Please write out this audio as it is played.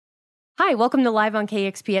Hi, welcome to Live on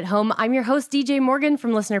KEXP at Home. I'm your host, DJ Morgan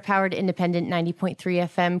from listener-powered independent 90.3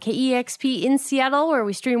 FM KEXP in Seattle, where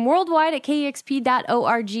we stream worldwide at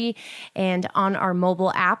kexp.org and on our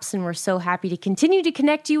mobile apps. And we're so happy to continue to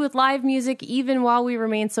connect you with live music, even while we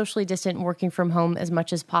remain socially distant and working from home as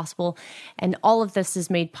much as possible. And all of this is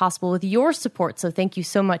made possible with your support. So thank you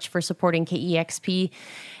so much for supporting KEXP.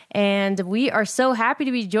 And we are so happy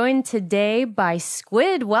to be joined today by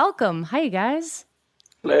Squid. Welcome. Hi, you guys.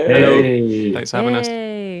 Hey. Thanks for having us.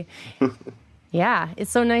 Yeah,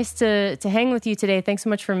 it's so nice to hang with you today. Thanks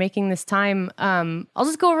so much for making this time. I'll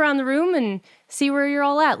just go around the room and see where you're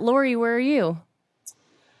all at. Laurie, where are you?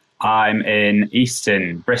 I'm in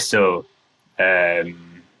Easton, Bristol.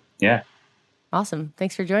 Yeah. Awesome.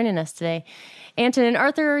 Thanks for joining us today. Anton and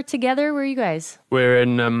Arthur are together. Where are you guys? We're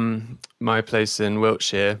in my place in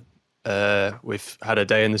Wiltshire. We've had a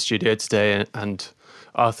day in the studio today, and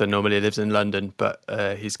Arthur normally lives in London, but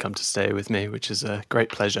he's come to stay with me, which is a great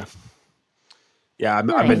pleasure. Yeah,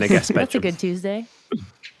 I'm in the guest bedroom. That's a good Tuesday.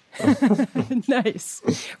 Nice.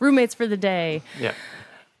 Roommates for the day. Yeah.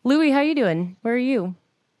 Louis, how you doing? Where are you?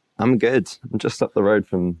 I'm good. I'm just up the road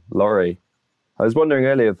from Laurie. I was wondering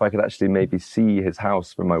earlier if I could actually maybe see his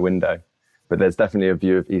house from my window, but there's definitely a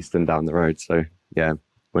view of Easton down the road. So yeah,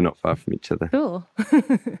 we're not far from each other. Cool.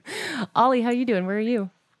 Ollie, how you doing? Where are you?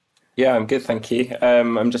 Yeah, I'm good, thank you.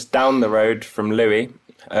 I'm just down the road from Louis.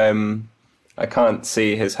 I can't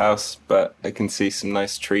see his house, but I can see some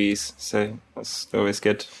nice trees, so that's always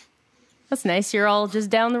good. That's nice. You're all just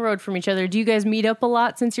down the road from each other. Do you guys meet up a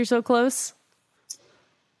lot since you're so close?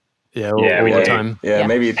 Yeah, all the time. Yeah,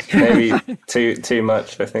 maybe too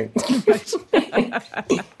much, I think.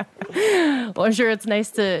 Well, I'm sure it's nice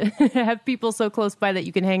to have people so close by that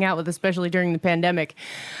you can hang out with, especially during the pandemic.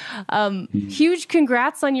 Huge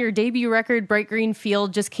congrats on your debut record, Bright Green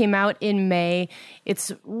Field, just came out in May.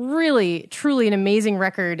 It's really, truly an amazing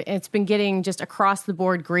record. It's been getting just across the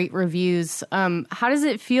board great reviews. How does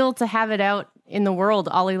it feel to have it out in the world?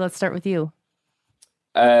 Ollie, let's start with you.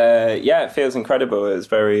 Yeah, it feels incredible. It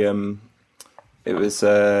was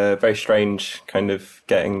very strange kind of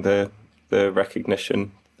getting the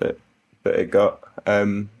recognition that it got.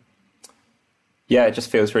 Yeah, it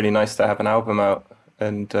just feels really nice to have an album out,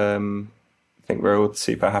 and I think we're all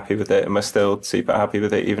super happy with it, and we're still super happy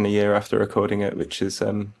with it even a year after recording it, which is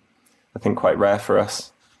I think quite rare for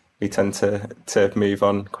us. We tend to move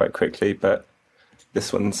on quite quickly, but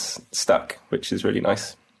this one's stuck, which is really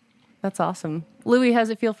nice. That's awesome. Louis, how's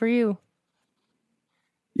it feel for you?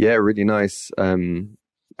 Yeah, really nice.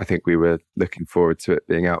 I think we were looking forward to it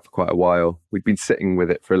being out for quite a while. We'd been sitting with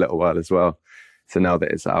it for a little while as well. So now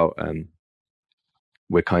that it's out,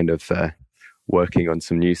 we're kind of working on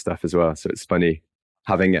some new stuff as well. So it's funny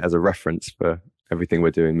having it as a reference for everything we're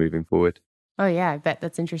doing moving forward. Oh, yeah, I bet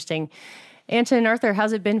that's interesting. Anton and Arthur,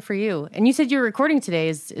 how's it been for you? And you said you're recording today.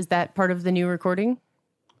 Is that part of the new recording?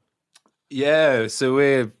 Yeah, so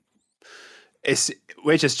we're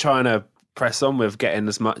just trying to press on with getting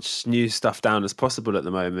as much new stuff down as possible at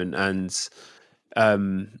the moment, and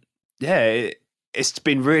it's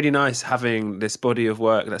been really nice having this body of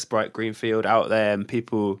work that's Bright Green Field out there and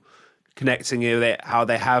people connecting with it how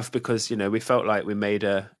they have, because we felt like we made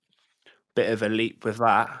a bit of a leap with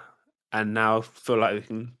that, and now feel like we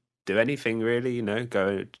can do anything really,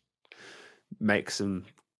 go make some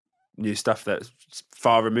new stuff that's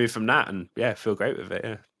far removed from that, and feel great with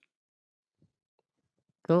it.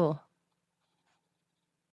 Cool.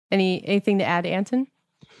 Anything to add, Anton?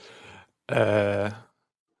 Not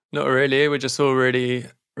really. We're just all really,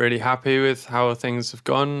 really happy with how things have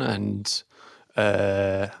gone, and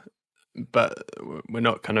but we're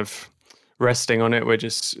not kind of resting on it. We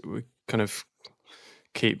kind of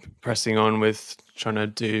keep pressing on with trying to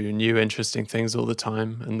do new, interesting things all the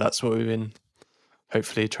time, and that's what we've been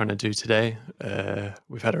hopefully trying to do today.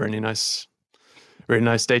 We've had a really nice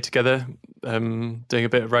day together, doing a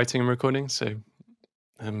bit of writing and recording. So.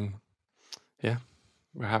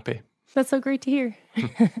 We're happy. That's so great to hear.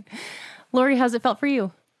 Laurie, how's it felt for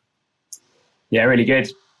you? Yeah, really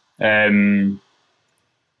good. Did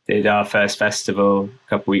our first festival a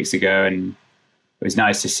couple of weeks ago, and it was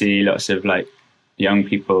nice to see lots of young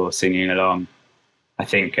people singing along. I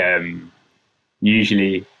think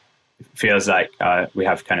usually it feels like we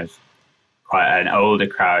have kind of quite an older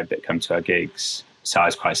crowd that come to our gigs. So I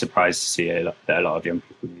was quite surprised to see that a lot of young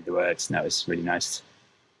people knew the words, and that was really nice.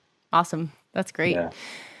 Awesome. That's great. Yeah.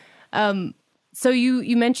 So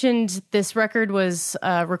you mentioned this record was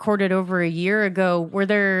recorded over a year ago. Were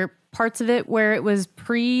there parts of it where it was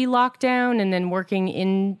pre-lockdown and then working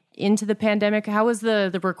in into the pandemic. How was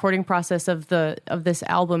the recording process of this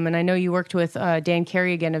album? And I know you worked with Dan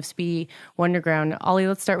Carey again of Speedy Wonderground. Ollie,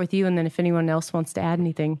 let's start with you, and then if anyone else wants to add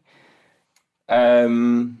anything.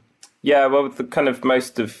 Yeah, well, the kind of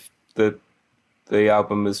most of the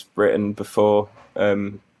album was written before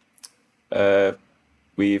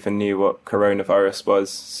we even knew what coronavirus was.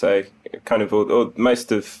 So kind of all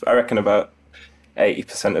most of, I reckon about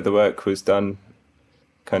 80% of the work was done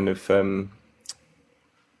kind of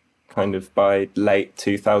by late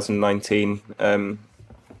 2019. And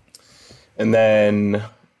then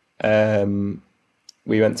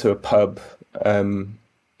we went to a pub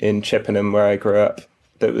in Chippenham where I grew up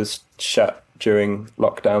that was shut during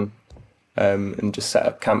lockdown, and just set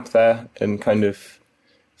up camp there and kind of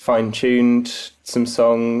fine-tuned some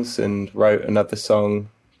songs and wrote another song,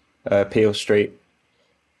 Peel Street.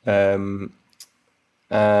 And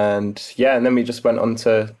then we just went on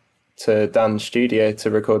to Dan's studio to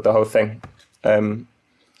record the whole thing.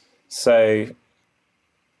 So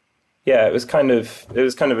yeah, it was kind of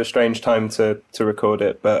a strange time to record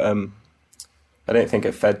it, but I don't think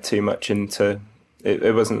it fed too much into it.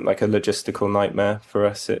 It wasn't like a logistical nightmare for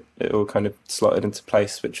us. It all kind of slotted into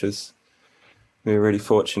place, which was, we were really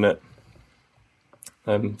fortunate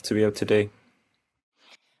to be able to do.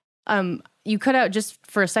 You cut out just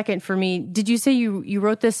for a second for me. Did you say you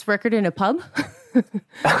wrote this record in a pub?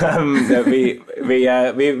 No, we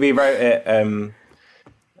wrote it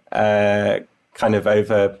kind of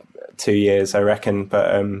over 2 years, I reckon.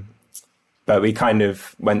 But we kind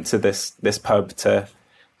of went to this pub to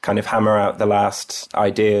kind of hammer out the last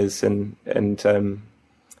ideas and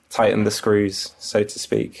tighten the screws, so to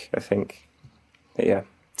speak, I think. But yeah,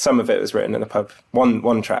 some of it was written in a pub.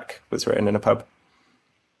 One track was written in a pub.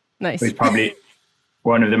 Nice. It was probably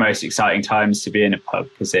one of the most exciting times to be in a pub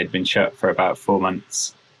because they'd been shut for about 4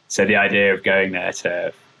 months. So the idea of going there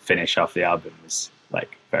to finish off the album was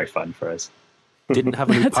like very fun for us. Didn't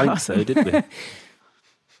have any pints awesome. though, did we?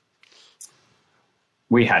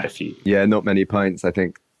 We had a few. Yeah, not many pints, I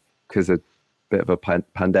think, because a bit of a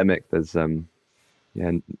pandemic. There's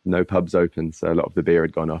no pubs open, so a lot of the beer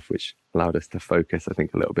had gone off, which allowed us to focus, I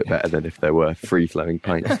think, a little bit better than if there were free-flowing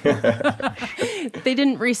pints. They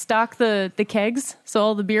didn't restock the kegs, so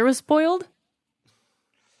all the beer was spoiled?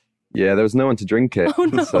 Yeah, there was no one to drink it. Oh,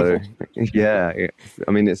 no. So, yeah.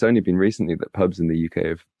 I mean, it's only been recently that pubs in the UK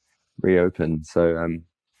have reopened. So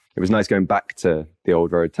it was nice going back to the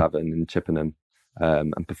Old Road Tavern in Chippenham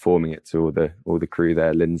and performing it to all the crew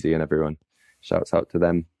there, Lindsay and everyone. Shouts out to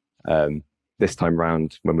them. This time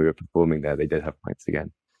round, when we were performing there, they did have pints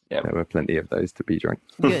again. Yep. There were plenty of those to be drunk.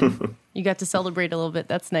 Good. You got to celebrate a little bit.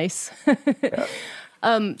 That's nice. Yeah.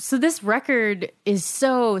 So this record is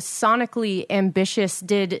so sonically ambitious.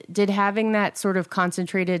 Did having that sort of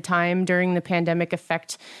concentrated time during the pandemic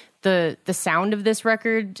affect the sound of this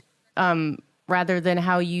record rather than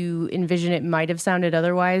how you envision it might have sounded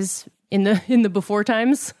otherwise in the before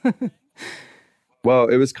times? Well,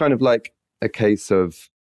 it was kind of like a case of,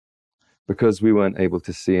 because we weren't able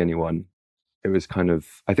to see anyone, it was kind of,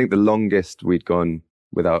 I think the longest we'd gone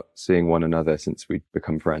without seeing one another since we'd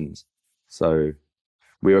become friends. So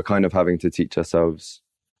we were kind of having to teach ourselves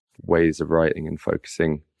ways of writing and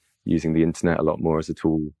focusing, using the internet a lot more as a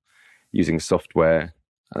tool, using software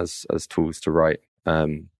as tools to write.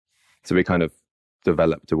 So we kind of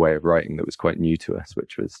developed a way of writing that was quite new to us,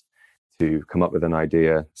 which was to come up with an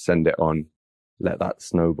idea, send it on, let that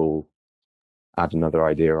snowball, add another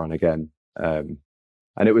idea on again. And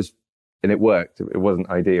it worked. It wasn't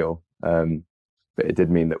ideal, but it did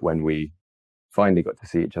mean that when we finally got to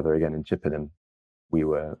see each other again in Chippenham,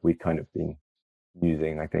 we'd kind of been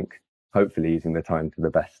hopefully using the time to the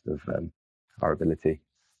best of our ability.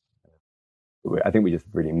 I think we just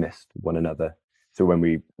really missed one another. So when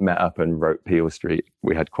we met up and wrote Peel Street,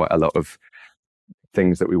 we had quite a lot of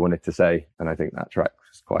things that we wanted to say. And I think that track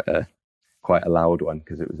was quite a loud one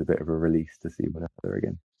because it was a bit of a release to see one another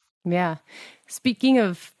again. Yeah. Speaking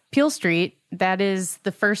of Peel Street, that is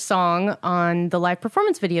the first song on the live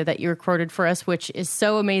performance video that you recorded for us, which is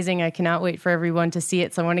so amazing. I cannot wait for everyone to see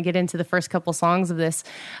it. So I want to get into the first couple songs of this.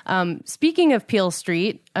 Speaking of Peel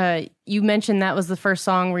Street, you mentioned that was the first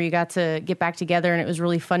song where you got to get back together and it was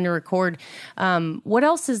really fun to record. What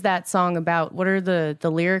else is that song about? What are the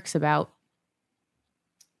lyrics about?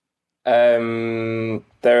 They're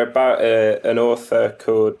about an author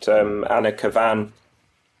called Anna Kavan.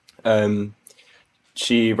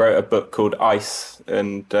 She wrote a book called Ice,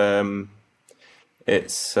 and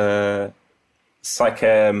it's quite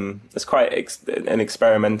an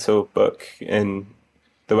experimental book in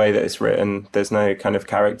the way that it's written. There's no kind of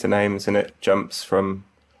character names, and it jumps from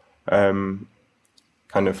kind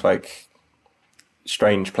kind of like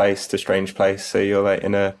strange place to strange place. So you're like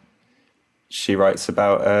she writes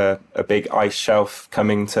about a big ice shelf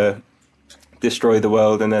coming to destroy the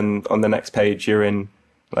world, and then on the next page you're in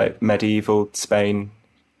like medieval Spain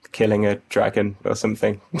killing a dragon or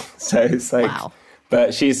something. So it's like, wow.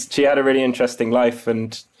 But she had a really interesting life,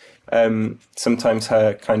 and sometimes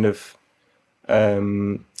her kind of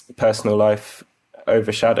personal life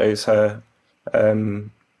overshadows her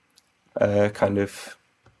kind of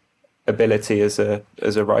ability as a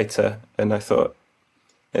writer. And I thought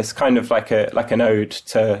it's kind of like an ode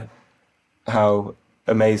to how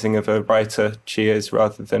amazing of a writer she is,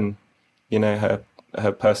 rather than, you know,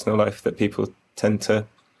 her personal life that people tend to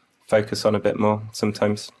focus on a bit more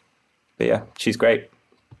sometimes. But yeah, she's great.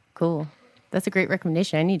 Cool. That's a great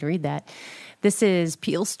recommendation. I need to read that. This is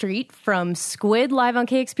Peel Street from Squid live on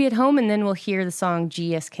KEXP at Home, and then we'll hear the song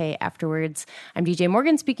GSK afterwards. I'm DJ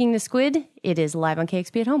Morgan speaking to Squid. It is live on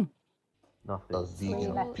KEXP at Home. A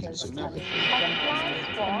vegan pizza place.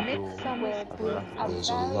 There's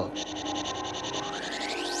a lot.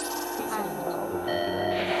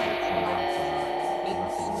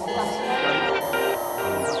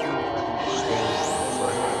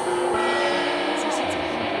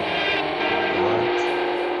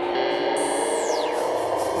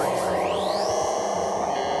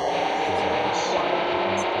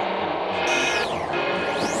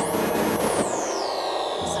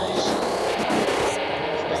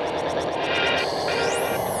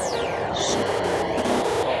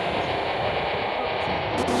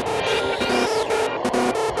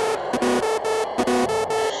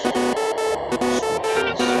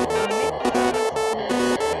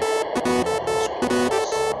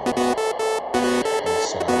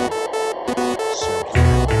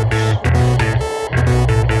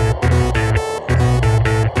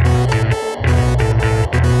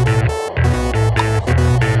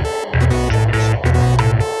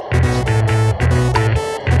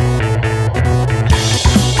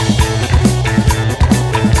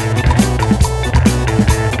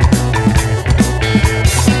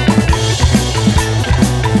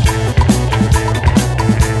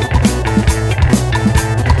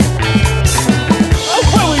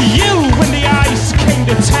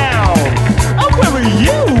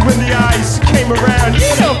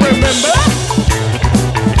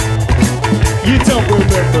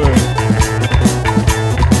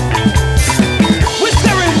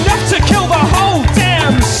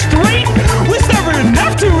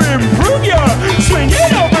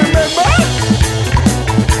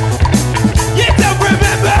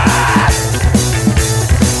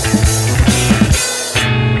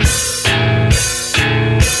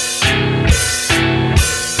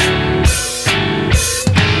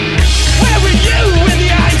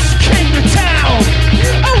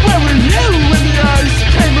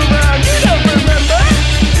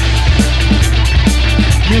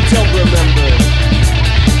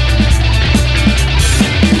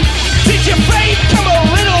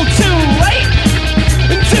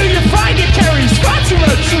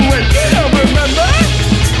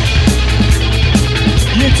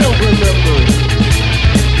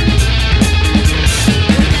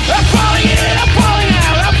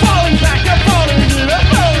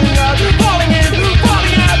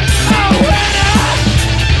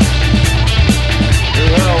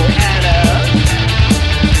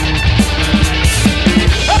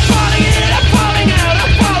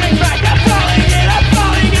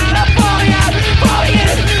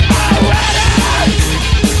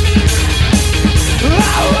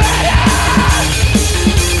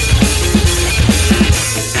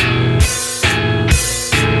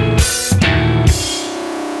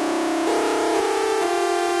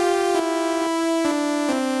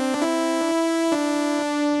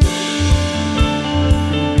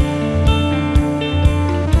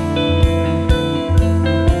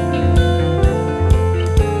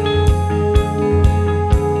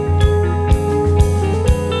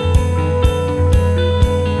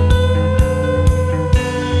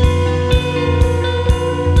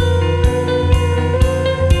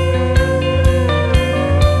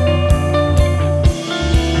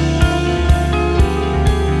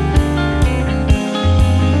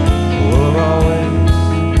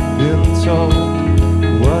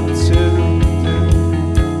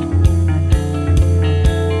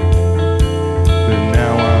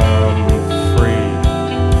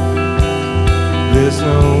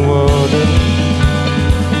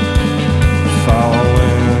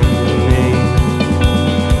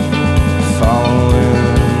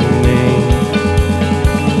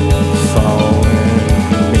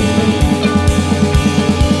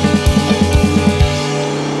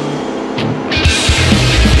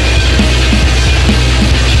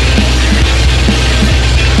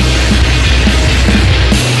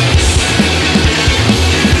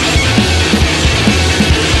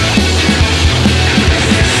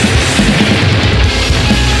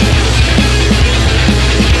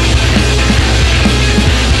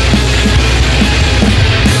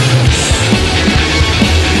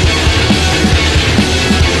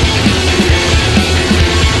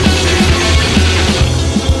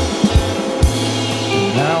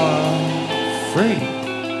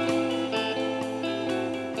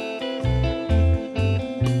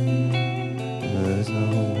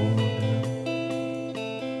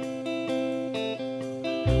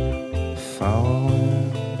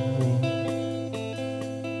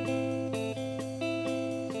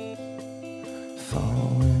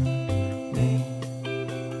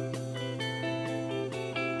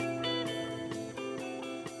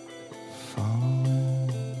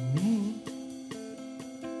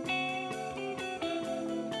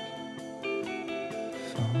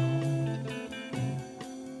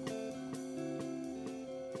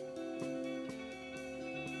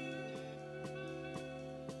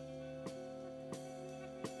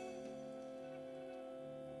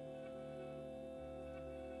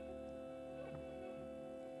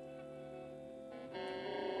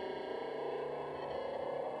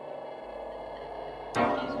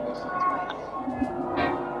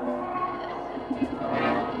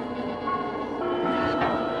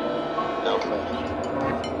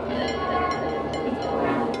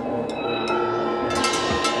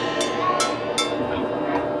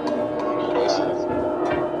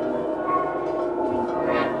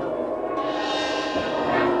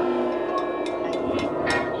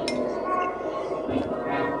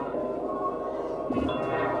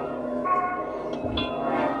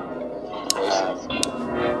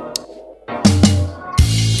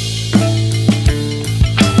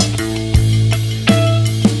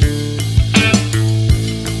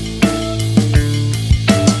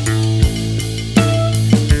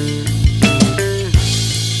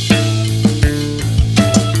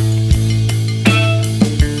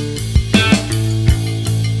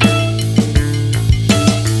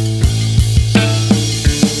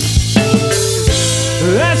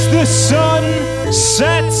 sun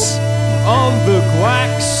sets on the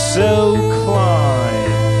Glaxocline.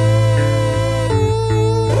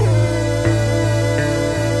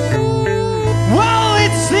 Well,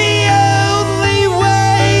 it's the only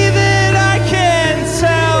way that I can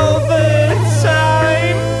tell the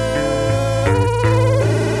time.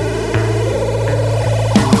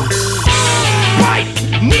 White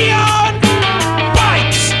neon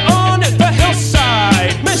bikes on the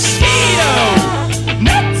hillside. Mosquito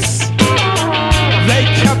nets, they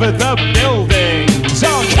cover the buildings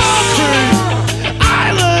on concrete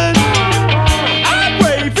island. I'm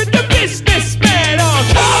waving the businessman on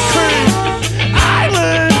concrete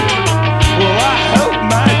island. Well, I hope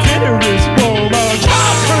my dinner is warm on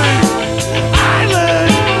concrete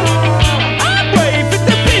island. I'm waving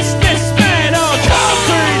the businessman on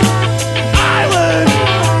concrete island.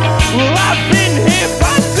 Well, I've been here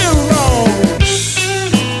for too long.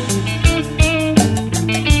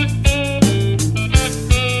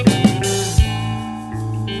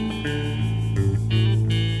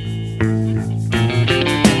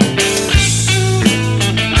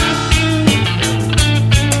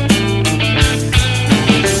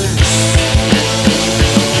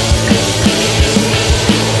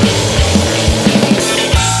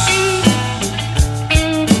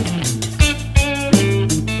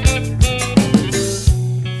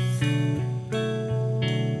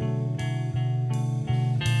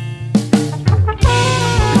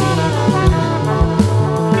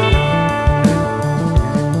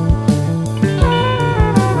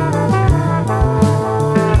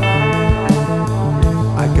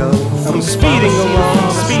 I'm speeding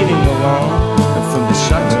along, and from the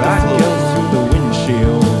shot to I go through the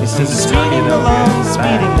windshield. Speeding along,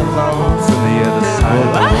 from the other side.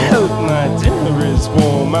 Well, I hope my dinner is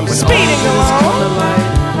warm. I'm speeding along.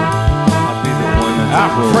 I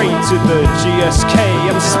pray to the GSK.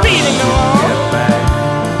 I'm speeding along.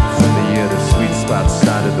 From the other sweet spot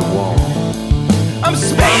side of the wall. I'm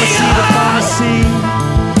speeding along.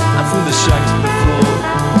 I'm from the shack to the floor.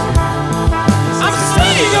 I'm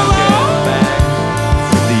speeding along.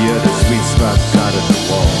 From the other sweet spot side of the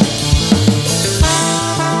wall.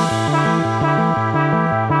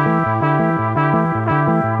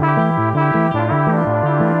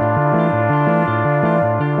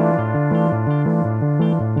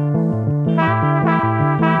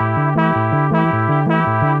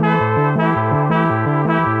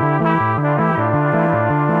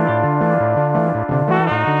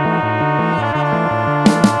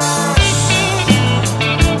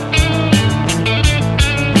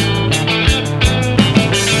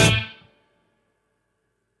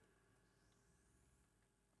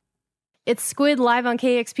 It's Squid live on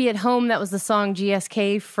KEXP at Home. That was the song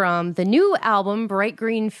GSK from the new album, Bright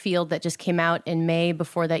Green Field, that just came out in May.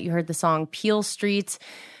 Before that, you heard the song Peel Street.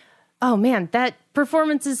 Oh man, that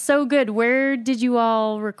performance is so good. Where did you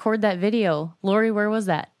all record that video? Lori, where was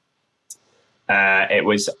that? It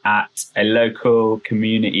was at a local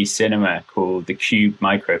community cinema called the Cube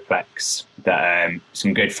Microplex that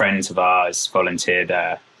some good friends of ours volunteered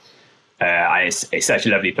there. It's such a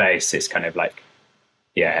lovely place. It's kind of like,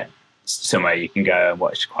 somewhere you can go and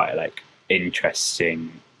watch quite like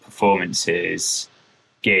interesting performances,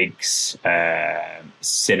 gigs,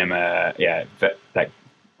 cinema, but like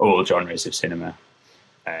all genres of cinema,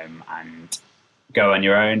 and go on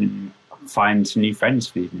your own and find some new friends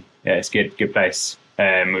for the evening. Yeah, it's good place. We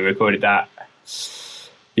recorded that,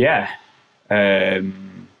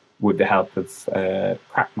 with the help of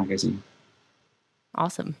Crack Magazine.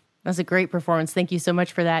 Awesome. That's a great performance. Thank you so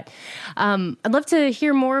much for that. I'd love to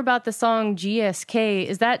hear more about the song GSK.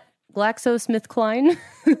 Is that GlaxoSmithKline?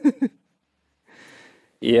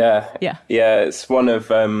 Yeah. It's one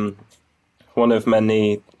of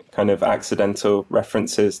many kind of accidental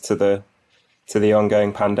references to the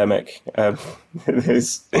ongoing pandemic.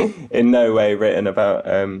 It's in no way written about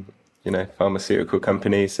pharmaceutical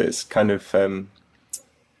companies. It's kind of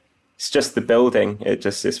it's just the building. It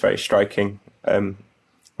just is very striking.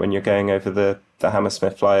 When you're going over the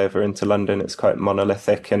Hammersmith flyover into London, it's quite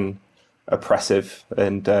monolithic and oppressive,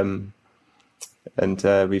 and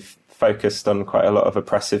we've focused on quite a lot of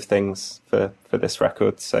oppressive things for this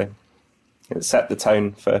record. So it set the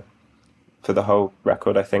tone for the whole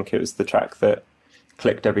record. I think it was the track that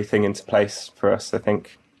clicked everything into place for us, I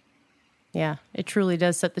think. Yeah, it truly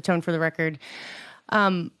does set the tone for the record.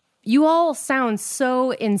 You all sound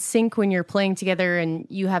so in sync when you're playing together, and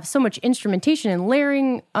you have so much instrumentation and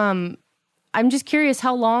layering. I'm just curious,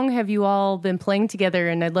 how long have you all been playing together?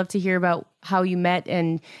 And I'd love to hear about how you met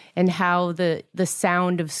and how the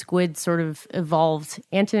sound of Squid sort of evolved.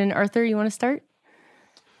 Anton and Arthur, you want to start?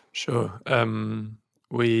 Sure.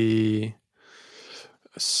 we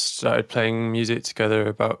started playing music together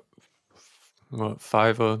about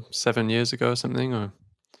 5 or 7 years ago or something like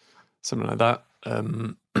that.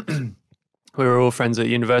 We were all friends at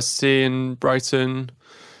university in Brighton,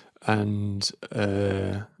 and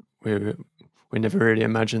we never really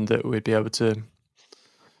imagined that we'd be able to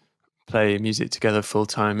play music together full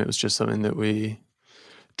time. It was just something that we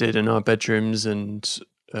did in our bedrooms and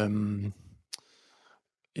in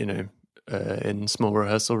small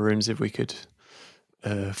rehearsal rooms if we could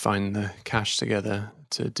find the cash together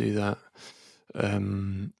to do that,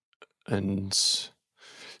 and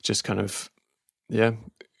just kind of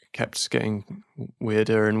kept getting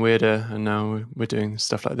weirder and weirder, and now we're doing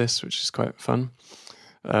stuff like this, which is quite fun.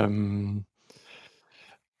 I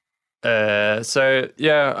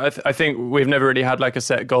think we've never really had like a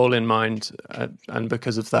set goal in mind, and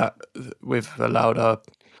because of that, we've allowed our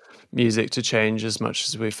music to change as much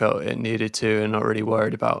as we felt it needed to, and not really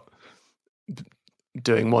worried about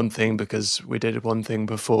doing one thing because we did one thing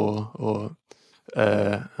before, or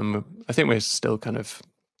and I think we're still kind of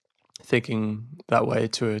thinking that way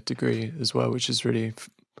to a degree as well, which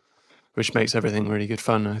makes everything really good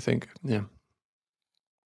fun, I think. Yeah.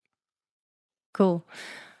 Cool.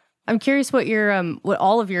 I'm curious what what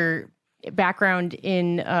all of your background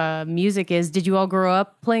in music is. Did you all grow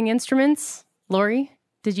up playing instruments? Laurie,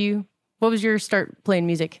 what was your start playing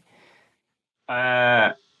music?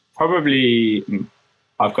 Probably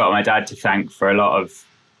I've got my dad to thank for a lot of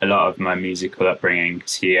my musical upbringing,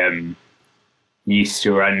 because he used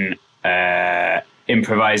to run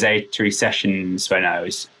improvisatory sessions when I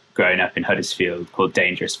was growing up in Huddersfield called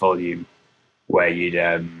Dangerous Volume, where you'd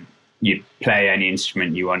play any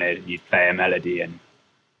instrument you wanted, you'd play a melody, and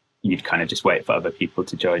you'd kind of just wait for other people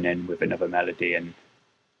to join in with another melody. And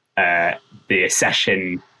the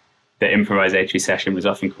improvisatory session was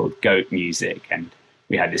often called goat music, and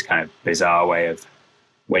we had this kind of bizarre way of,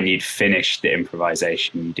 when you'd finished the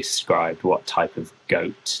improvisation, you described what type of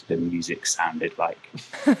goat the music sounded like.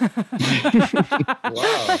 Wow.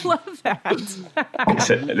 I love that.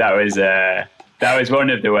 So that was one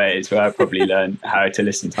of the ways where I probably learned how to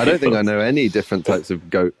listen to I don't think I know any different types of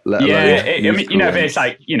goat. But it's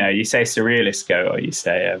like, you say surrealist goat, or you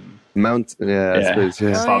say I suppose,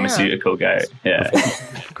 pharmaceutical goat. Yeah,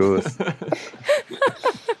 of course.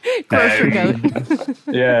 Grocery goat.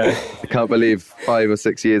 Yeah. I can't believe 5 or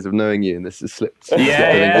 6 years of knowing you, and this has slipped. All of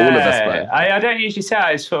us by. I don't usually say it.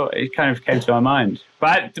 I just thought it kind of came to my mind.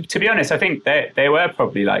 But to be honest, I think they were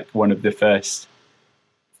probably like one of the first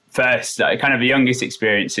like, kind of the youngest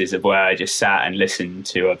experiences of where I just sat and listened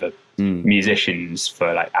to other musicians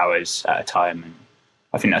for like hours at a time. And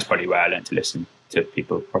I think that's probably where I learned to listen to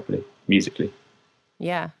people properly, musically.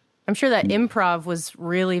 Yeah. I'm sure that improv was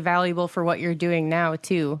really valuable for what you're doing now,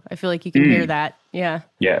 too. I feel like you can hear that. Yeah.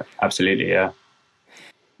 Yeah, absolutely. Yeah.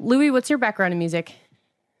 Louis, what's your background in music?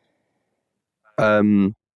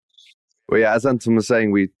 Well, yeah, as Anton was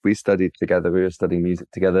saying, we studied together. We were studying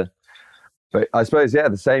music together. But I suppose,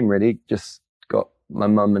 the same really. Just got my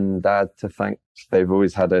mum and dad to thank. They've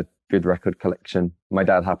always had a good record collection. My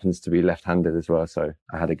dad happens to be left-handed as well, so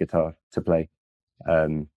I had a guitar to play.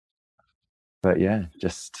 But yeah,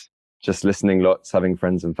 just listening lots, having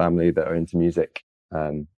friends and family that are into music.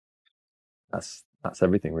 That's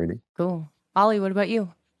everything really. Cool. Ollie, what about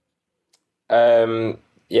you? Again,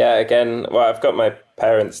 well, I've got my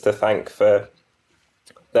parents to thank for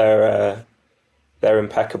their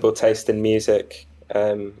impeccable taste in music,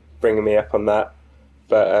 bringing me up on that.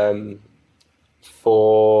 But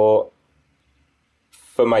for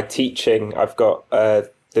my teaching, I've got the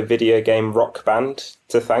video game Rock Band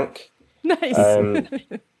to thank. Nice.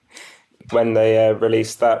 When they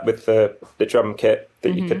released that with the drum kit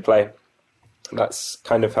that you could play, that's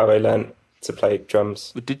kind of how I learned to play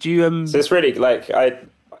drums. Did you? So it's really like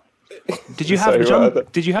Did you have the drum?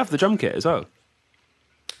 Did you have the drum kit as well?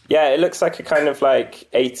 Yeah, it looks like a kind of like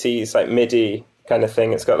 80s like MIDI kind of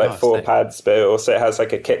thing. It's got like 4 pads, but it has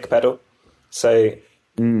like a kick pedal. So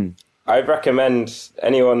I'd recommend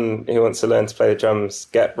anyone who wants to learn to play the drums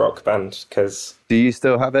get Rock Band, because... Do you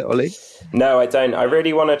still have it, Ollie? No, I don't. I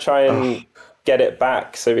really want to try and get it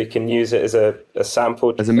back so we can use it as a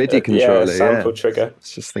sample. As a MIDI controller, sample trigger. I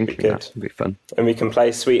was just thinking that would be fun. And we can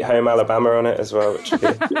play Sweet Home Alabama on it as well, which would be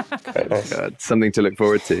quite nice. God, something to look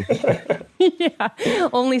forward to. Yeah,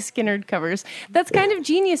 only Skynyrd covers. That's kind of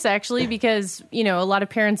genius, actually, because, a lot of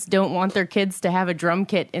parents don't want their kids to have a drum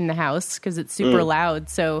kit in the house because it's super loud.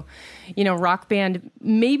 So, Rock Band,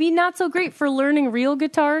 maybe not so great for learning real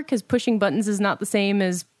guitar, because pushing buttons is not the same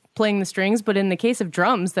as playing the strings, but in the case of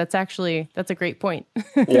drums, that's a great point.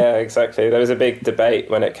 Yeah, exactly. There was a big debate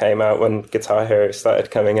when it came out, when Guitar Hero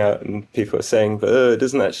started coming out, and people were saying, but it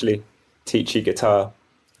doesn't actually teach you guitar.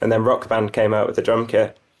 And then Rock Band came out with the drum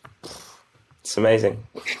kit. It's amazing.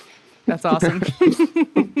 That's awesome.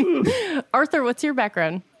 Arthur, what's your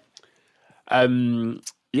background?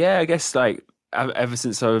 Yeah, I guess like ever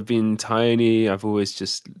since I've been tiny, I've always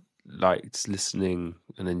just liked listening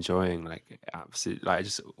and enjoying like absolute, like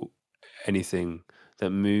just anything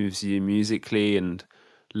that moves you musically. And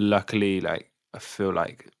luckily, like I feel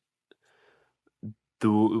like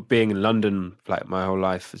being in London like my whole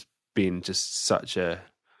life has been just such a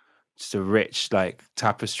rich like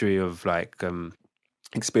tapestry of like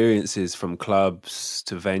experiences, from clubs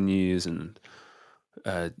to venues and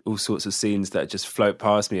all sorts of scenes that just float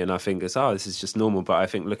past me, and I think it's this is just normal. But I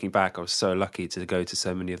think looking back, I was so lucky to go to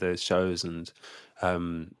so many of those shows and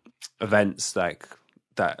events like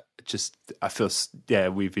that. Just I feel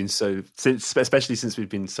we've been especially since we've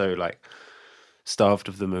been so like starved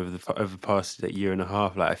of them over the past year and a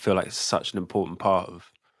half. Like I feel like it's such an important part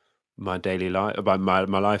of my daily life. My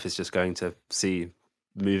life is just going to see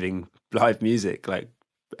moving live music like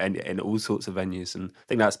in all sorts of venues, and I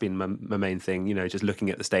think that's been my main thing, you know, just looking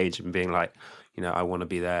at the stage and being like, you know, I want to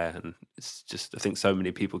be there. And it's just, I think so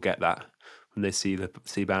many people get that when they see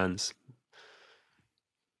bands.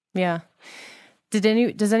 Yeah.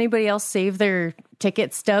 Does anybody else save their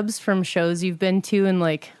ticket stubs from shows you've been to and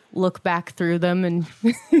like look back through them and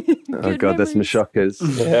oh god, there's some shockers.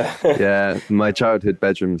 Yeah, my childhood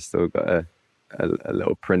bedroom's still got a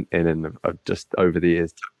little print in, and I've just over the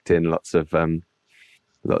years tucked in lots of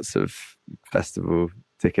festival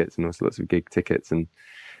tickets and also lots of gig tickets, and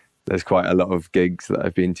there's quite a lot of gigs that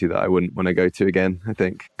I've been to that I wouldn't want to go to again. I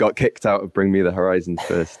think got kicked out of Bring Me the Horizon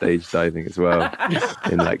for stage diving as well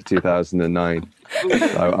in like 2009.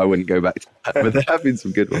 I wouldn't go back to that, but there have been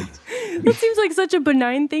some good ones. That seems like such a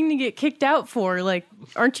benign thing to get kicked out for. Like,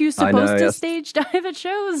 aren't you supposed to stage dive at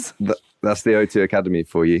shows? That's the O2 Academy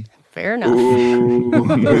for you. Fair enough.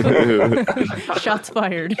 Shots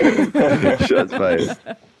fired. Shots fired.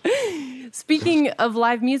 Speaking of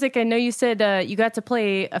live music, I know you said you got to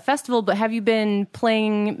play a festival, but have you been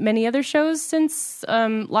playing many other shows since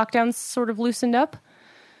lockdowns sort of loosened up?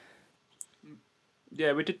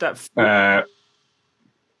 Yeah, we did that.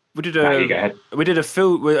 We did a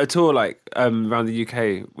tour like around the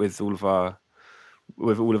UK with all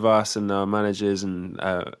of us and our managers and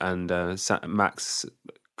Max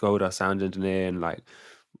Gold, our sound engineer, and like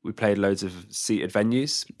we played loads of seated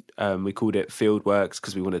venues. We called it Fieldworks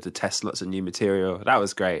because we wanted to test lots of new material. That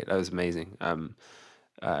was great. That was amazing.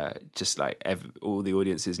 Just like all the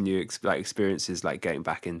audiences new experiences, like getting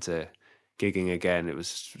back into gigging again. It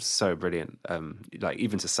was so brilliant. Like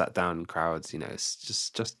even to sat down crowds, you know, it's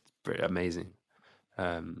just pretty amazing.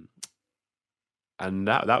 And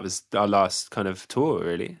that was our last kind of tour,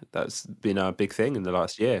 really. That's been our big thing in the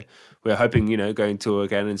last year. We're hoping, you know, going tour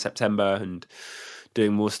again in September and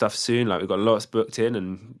doing more stuff soon. Like we've got lots booked in,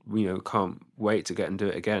 and you know, can't wait to get and do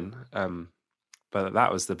it again. But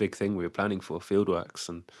that was the big thing we were planning for, Fieldworks,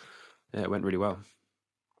 and yeah, it went really well.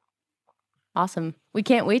 Awesome. We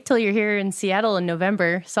can't wait till you're here in Seattle in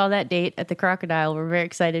November. Saw that date at the Crocodile. We're very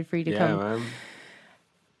excited for you to come. Man.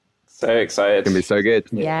 So excited. It's going to be so good.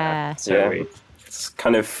 Yeah. It's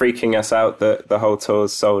kind of freaking us out that the whole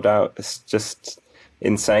tour's sold out. It's just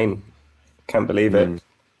insane. Can't believe it.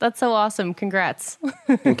 That's so awesome. Congrats.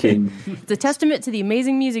 Thank you. It's a testament to the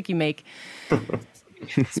amazing music you make.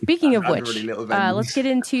 Speaking of which, really let's get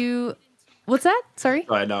into... What's that? Sorry?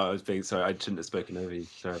 I know, I was being sorry. I shouldn't have spoken over you.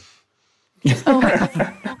 Sorry.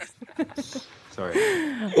 Oh. Sorry.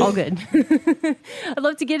 All good. I'd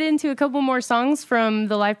love to get into a couple more songs from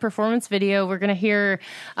the live performance video. We're going to hear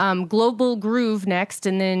Global Groove next,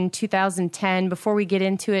 and then 2010. Before we get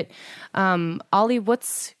into it, Ollie,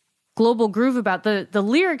 what's Global Groove about? The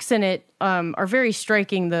lyrics in it are very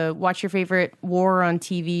striking. The watch your favorite war on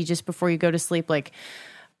TV just before you go to sleep. Like,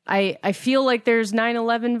 I feel like there's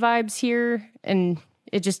 9/11 vibes here, and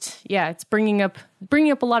it just, it's bringing up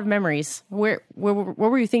a lot of memories. What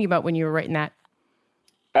were you thinking about when you were writing that?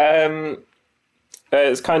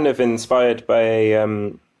 It's kind of inspired by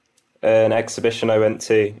an exhibition I went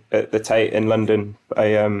to at the Tate in London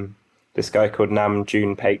by this guy called Nam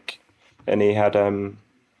June Paik, and he had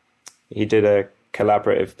he did a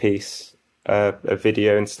collaborative piece, a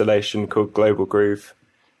video installation called Global Groove,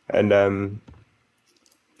 and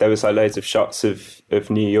there was like loads of shots of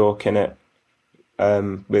New York in it,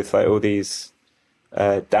 with like all these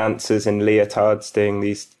dancers in leotards doing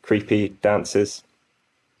these creepy dances.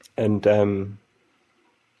 And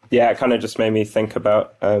it kind of just made me think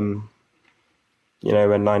about, when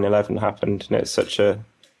 9/11 happened, and it's such a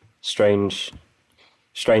strange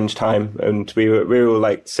time. And we were all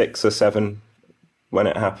like 6 or 7 when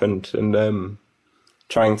it happened, and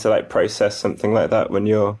trying to like process something like that when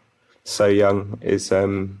you're so young is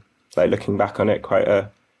like looking back on it quite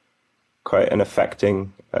an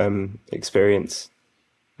affecting experience,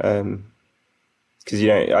 because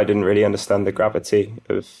I didn't really understand the gravity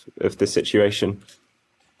of the situation,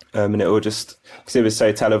 and it all just, because it was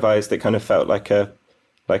so televised, it kind of felt like a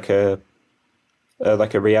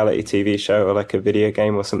reality TV show or like a video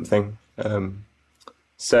game or something.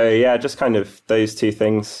 So yeah, just kind of those two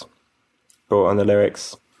things brought on the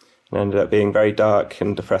lyrics, and ended up being very dark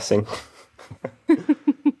and depressing.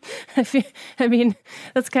 I mean,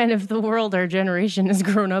 that's kind of the world our generation has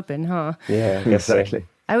grown up in, huh? Yeah, exactly. So.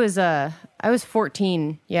 I was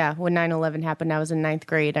 14, when 9/11 happened. I was in 9th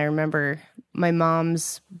grade. I remember my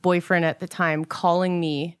mom's boyfriend at the time calling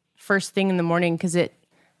me first thing in the morning, because it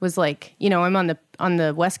was like, I'm on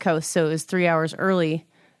the West Coast, so it was 3 hours early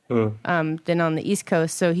than on the East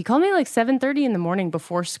Coast. So he called me like 7:30 in the morning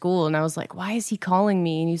before school, and I was like, why is he calling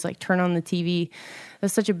me? And he's like, turn on the TV. It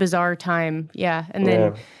was such a bizarre time. Yeah. And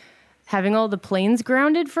then having all the planes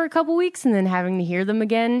grounded for a couple weeks and then having to hear them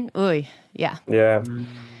again. Oy, yeah. Yeah.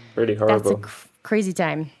 Pretty horrible. That's a crazy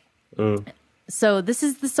time. So this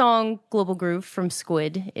is the song Global Groove from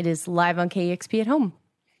Squid. It is live on KEXP at home.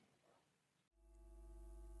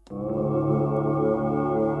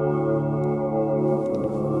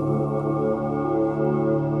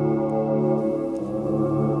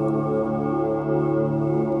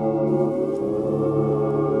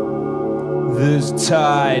 There's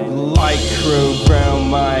tied lycra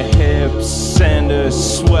round my hips and a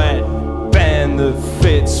sweat band that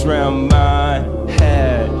fits round my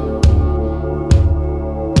head.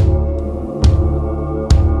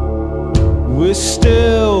 We're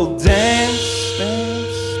still dancing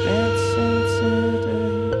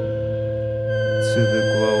today to the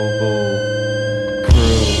global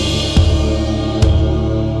groove.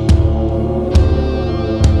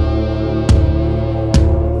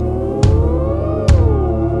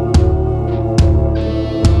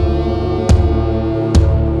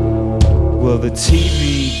 Well, the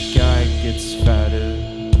TV guy gets fatter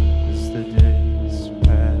as the days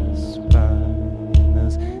pass by. And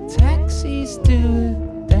those taxis do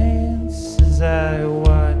a dance as I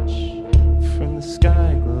watch from the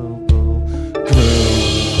sky. Global groove,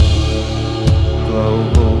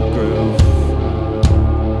 global groove,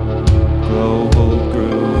 global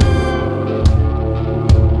groove,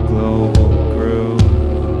 global groove.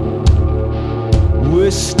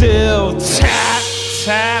 We're still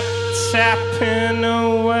tapping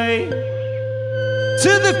away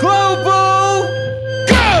to the global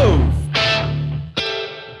groove.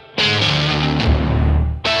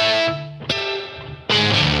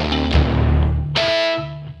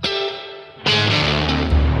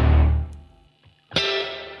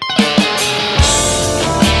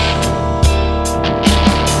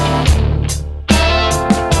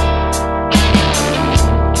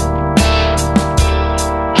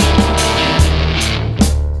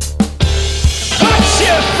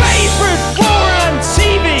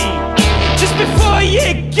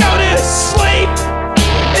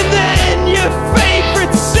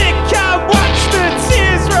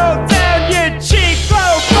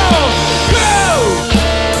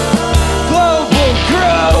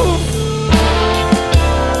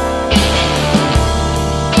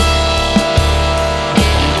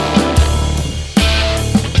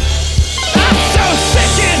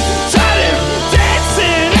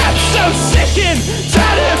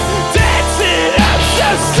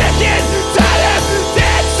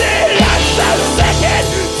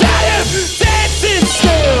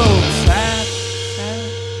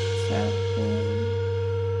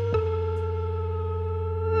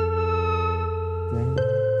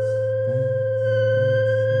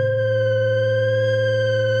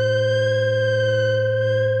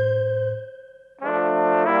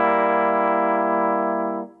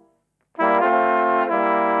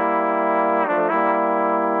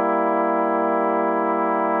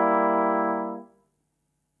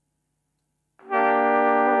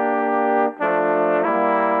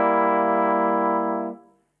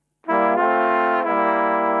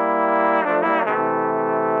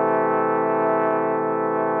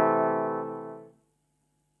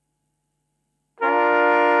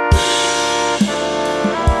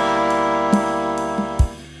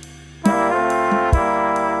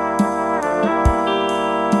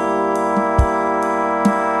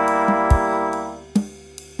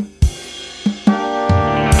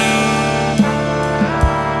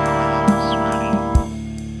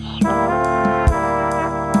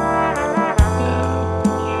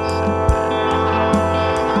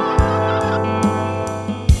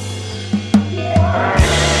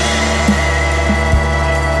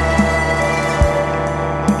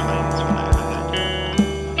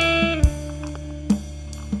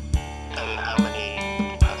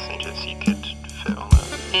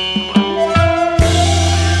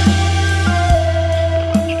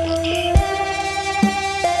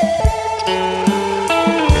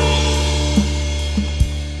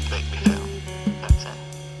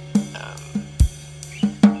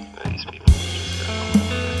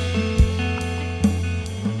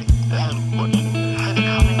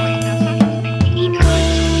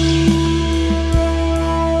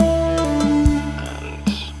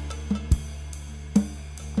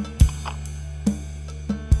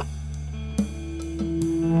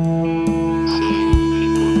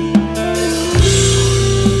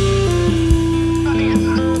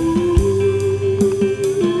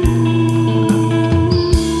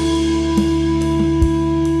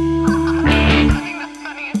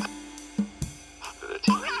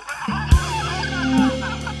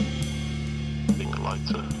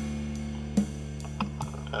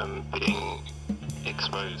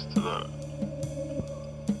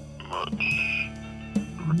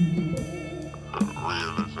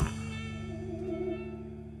 realism.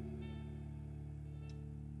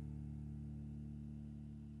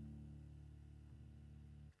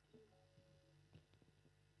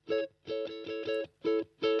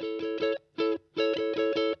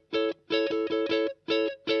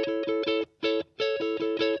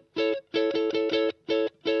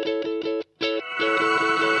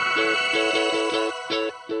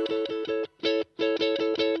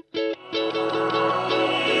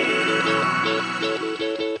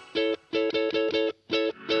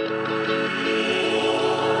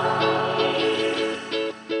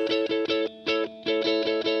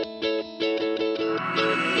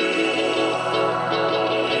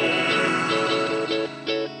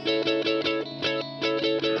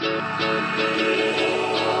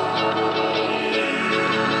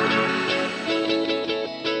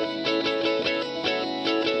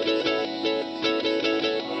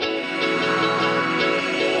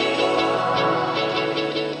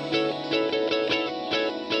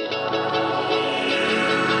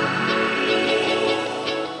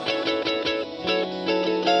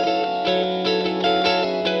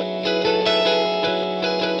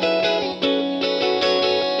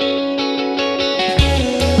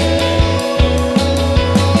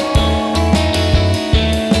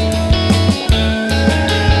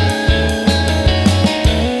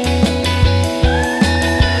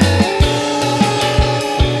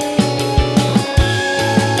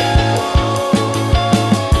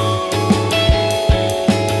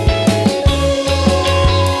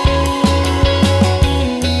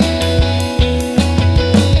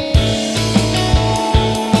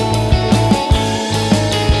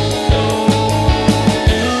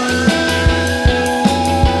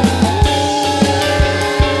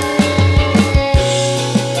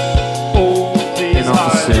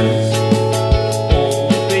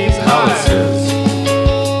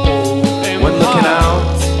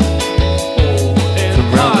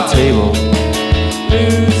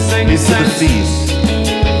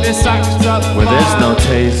 Where there's no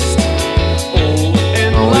taste,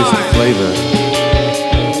 always a flavor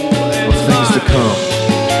of things to come.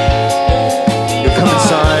 You'll come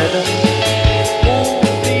inside,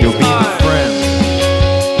 you'll be the friend,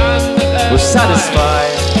 will satisfy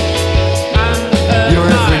your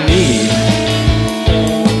every need,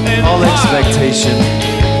 all expectation,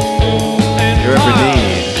 your every need.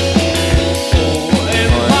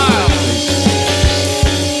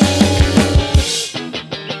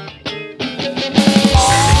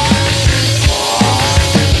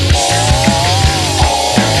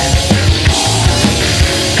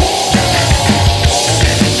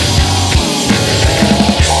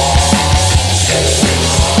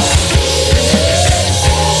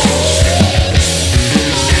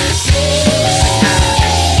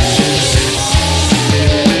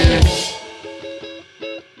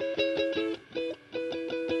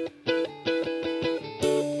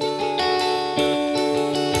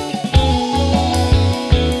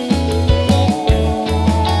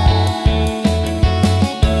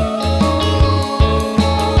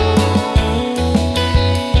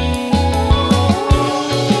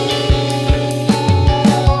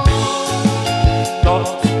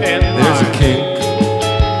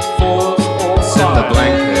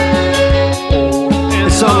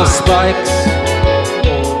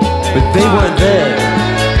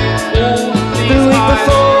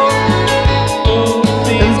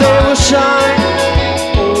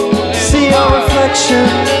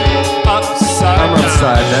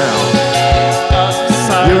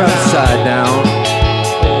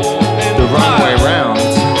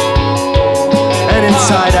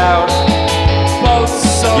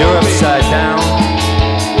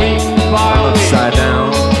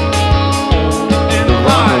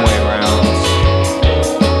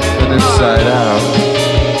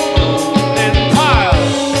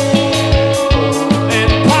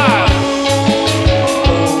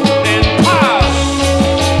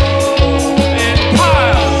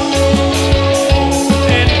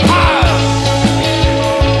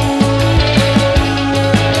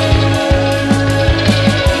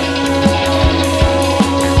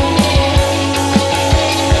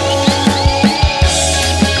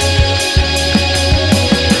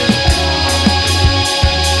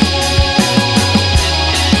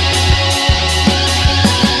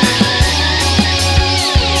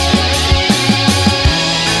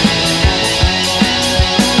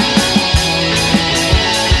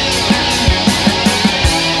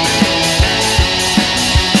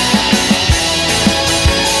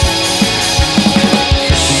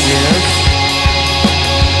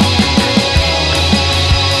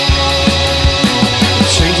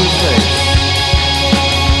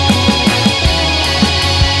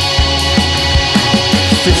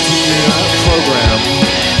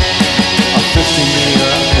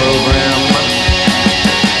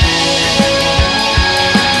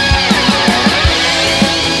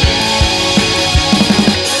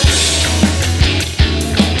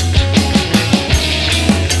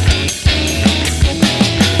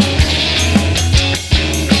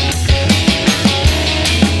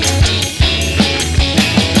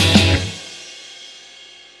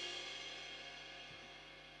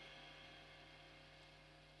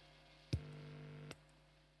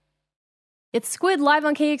 It's Squid live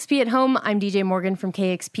on KXP at Home. I'm DJ Morgan from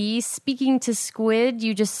KXP. Speaking to Squid,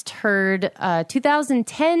 you just heard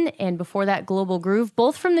 2010 and before that Global Groove,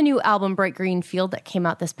 both from the new album Bright Green Field that came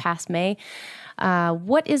out this past May.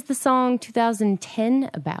 What is the song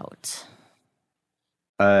 2010 about?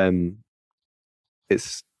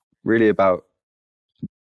 It's really about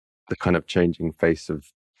the kind of changing face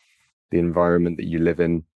of the environment that you live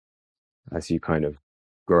in as you kind of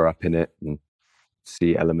grow up in it and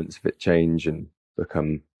see elements of it change and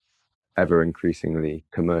become ever increasingly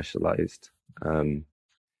commercialized.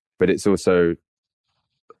 But it's also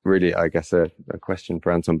really, I guess, a question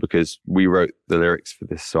for Anton, because we wrote the lyrics for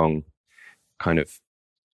this song kind of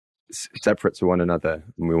separate to one another,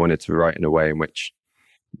 and we wanted to write in a way in which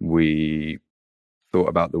we thought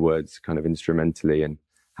about the words kind of instrumentally and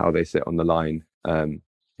how they sit on the line.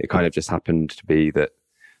 It kind of just happened to be that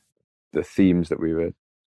the themes that we were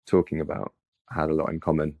talking about had a lot in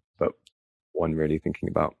common, but one really thinking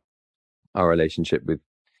about our relationship with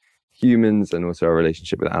humans and also our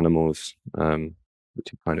relationship with animals,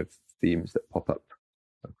 which are kind of themes that pop up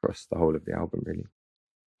across the whole of the album, really.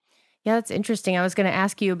 Yeah, that's interesting. I was going to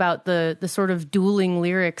ask you about the sort of dueling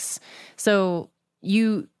lyrics. So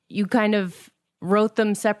you kind of wrote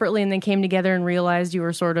them separately and then came together and realized you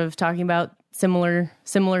were sort of talking about similar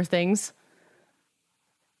things?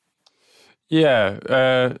 Yeah,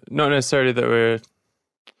 not necessarily that we're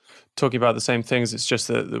talking about the same things. It's just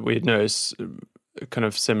that we noticed kind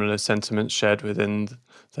of similar sentiments shared within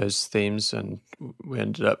those themes, and we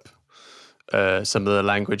ended up some of the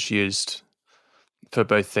language used for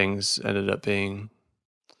both things ended up being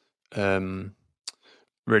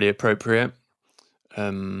really appropriate.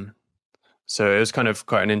 So it was kind of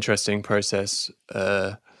quite an interesting process,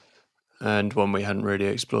 and one we hadn't really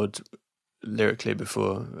explored lyrically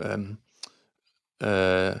before.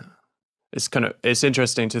 It's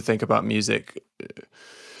interesting to think about music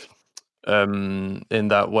in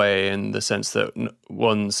that way, in the sense that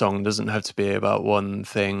one song doesn't have to be about one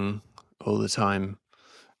thing all the time.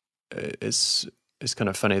 It's kind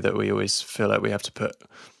of funny that we always feel like we have to put,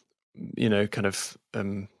 kind of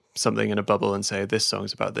something in a bubble and say this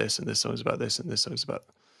song's about this and this song's about this and this song's about.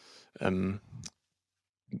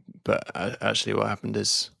 But actually, what happened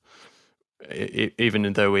is,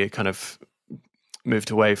 even though we kind of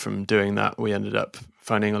moved away from doing that, we ended up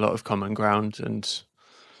finding a lot of common ground, and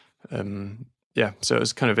so it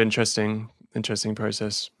was kind of interesting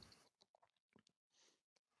process.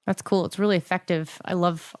 That's cool. It's really effective. I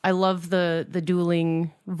love the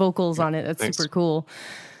dueling vocals on it. That's Thanks. Super cool.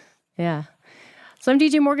 Yeah. So I'm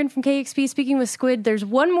DJ Morgan from KXP speaking with Squid. There's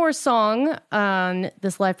one more song on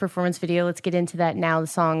this live performance video. Let's get into that now. The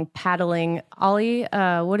song Paddling. Ollie,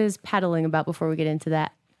 what is Paddling about before we get into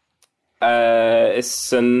that?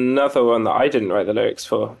 It's another one that I didn't write the lyrics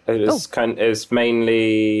for. It's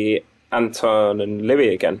mainly Anton and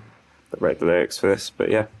Louis again that wrote the lyrics for this,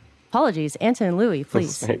 but yeah. Apologies, Anton and Louis,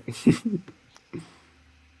 please.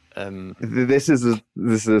 This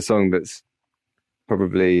is a song that's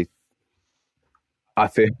probably, I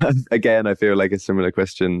feel like a similar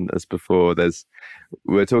question as before.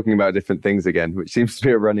 We're talking about different things again, which seems to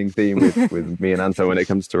be a running theme with me and Anton when it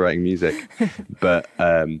comes to writing music. But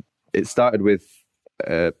it started with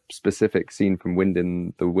a specific scene from Wind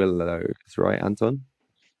in the Willows, right, Anton?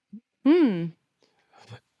 Yeah.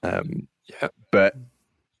 But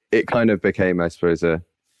it kind of became, I suppose, a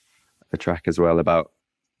track as well about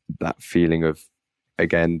that feeling of,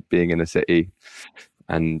 again, being in a city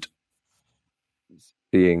and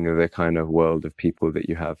being the kind of world of people that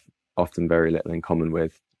you have often very little in common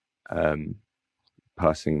with,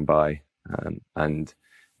 passing by, and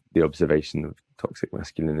the observation of toxic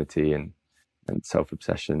masculinity and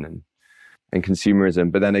self-obsession and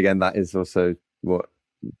consumerism. But then again, that is also what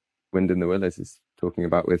Wind in the Willows is talking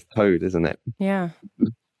about with Toad, isn't it? Yeah.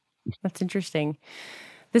 That's interesting.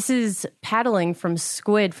 This is Paddling from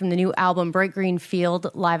Squid from the new album Bright Green Field,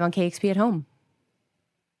 live on KXP at Home.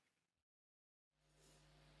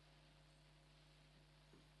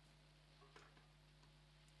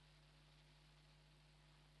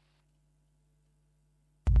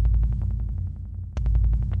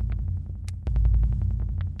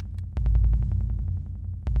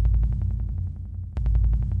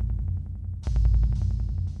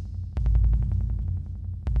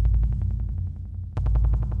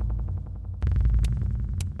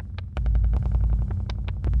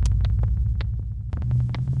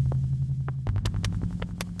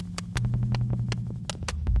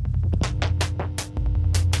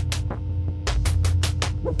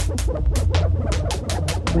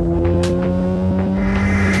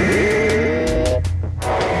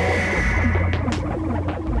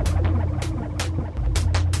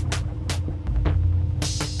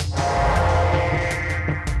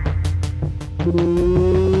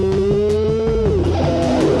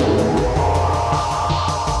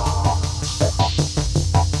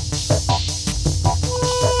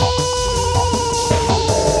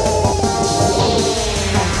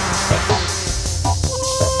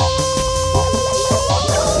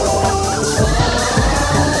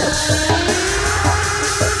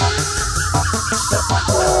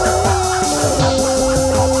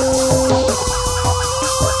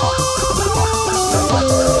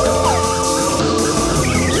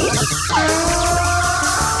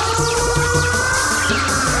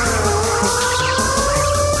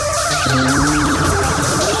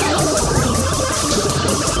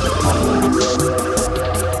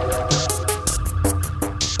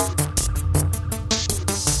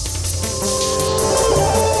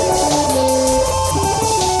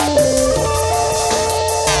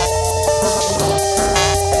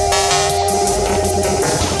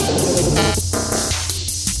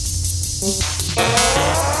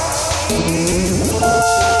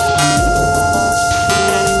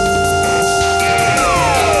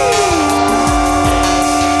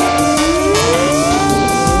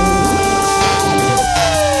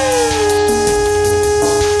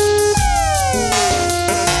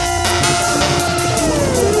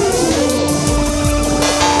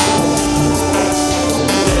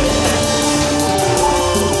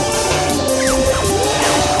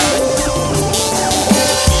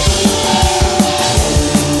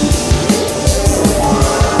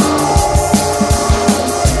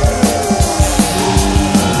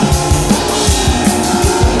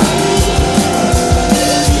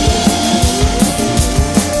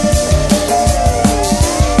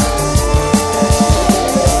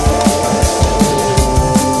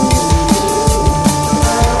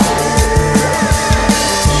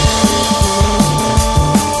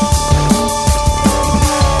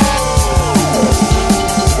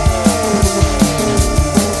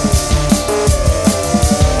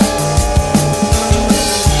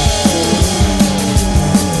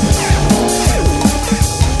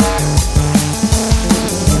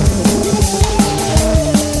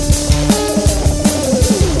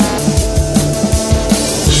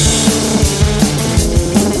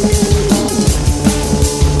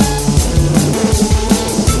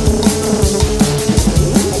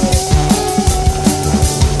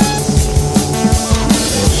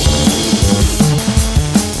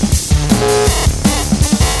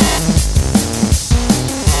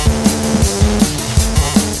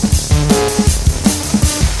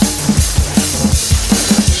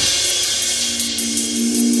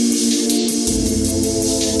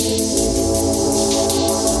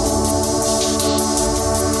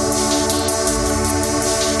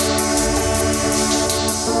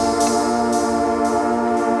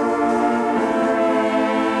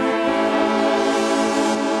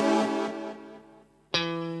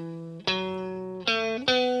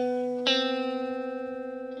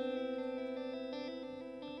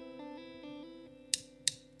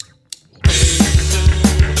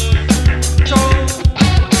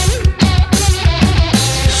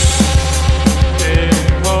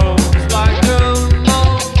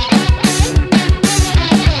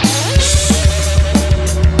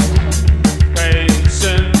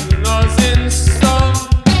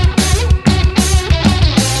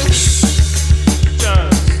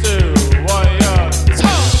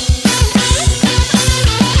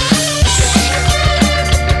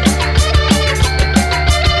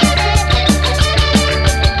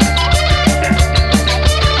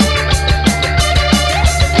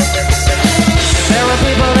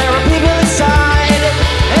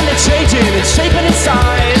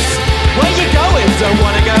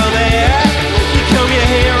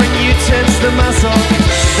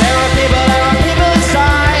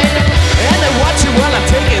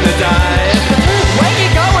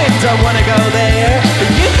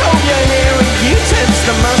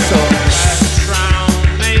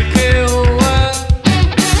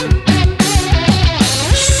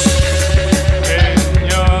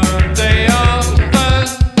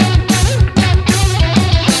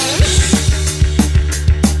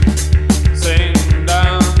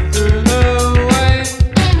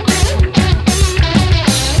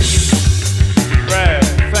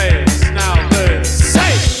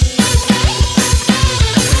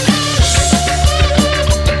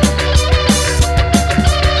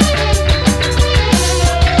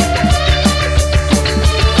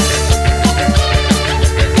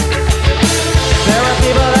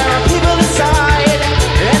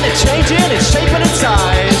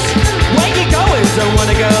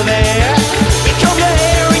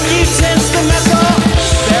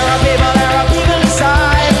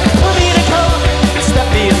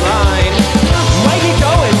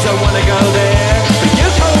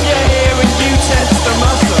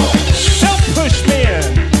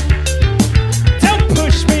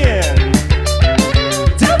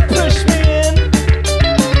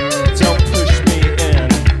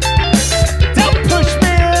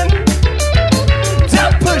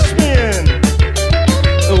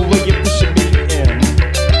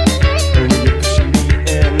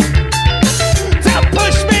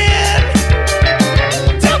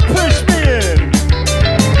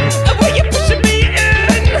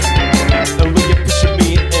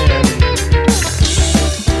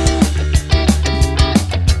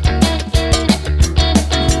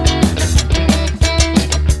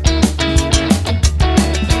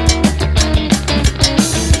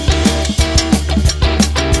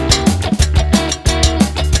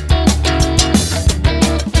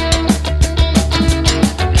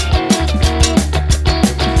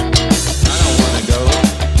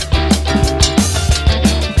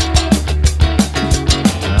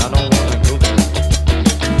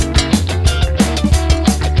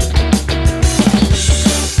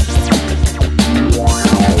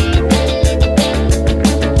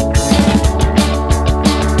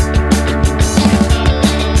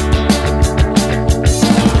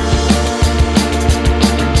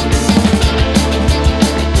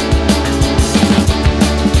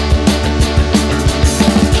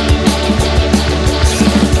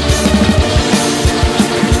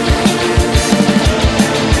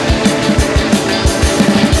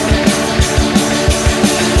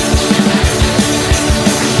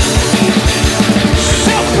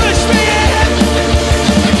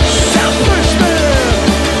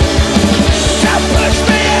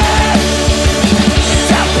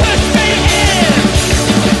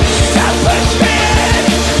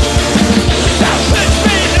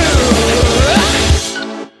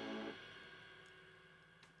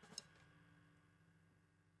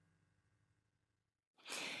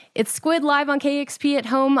 It's Squid live on KEXP at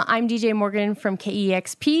Home. I'm DJ Morgan from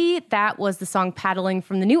KEXP. That was the song Paddling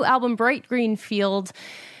from the new album Bright Green Field.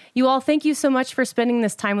 You all, thank you so much for spending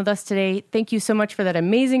this time with us today. Thank you so much for that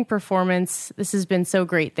amazing performance. This has been so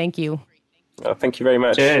great. Thank you. Oh, thank you very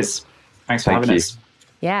much. Cheers. Thanks for having us.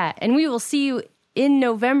 Yeah, and we will see you in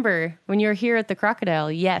November when you're here at the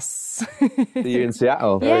Crocodile. Yes. See you in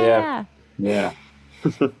Seattle. Yeah. Yeah.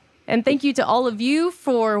 And thank you to all of you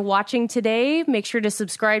for watching today. Make sure to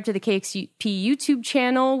subscribe to the KEXP YouTube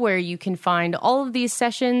channel where you can find all of these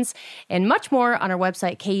sessions and much more on our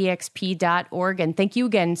website, KEXP.org. And thank you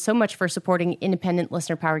again so much for supporting independent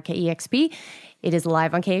listener-powered KEXP. It is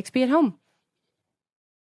live on KEXP at Home.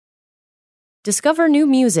 Discover new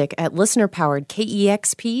music at listener-powered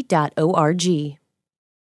KEXP.org.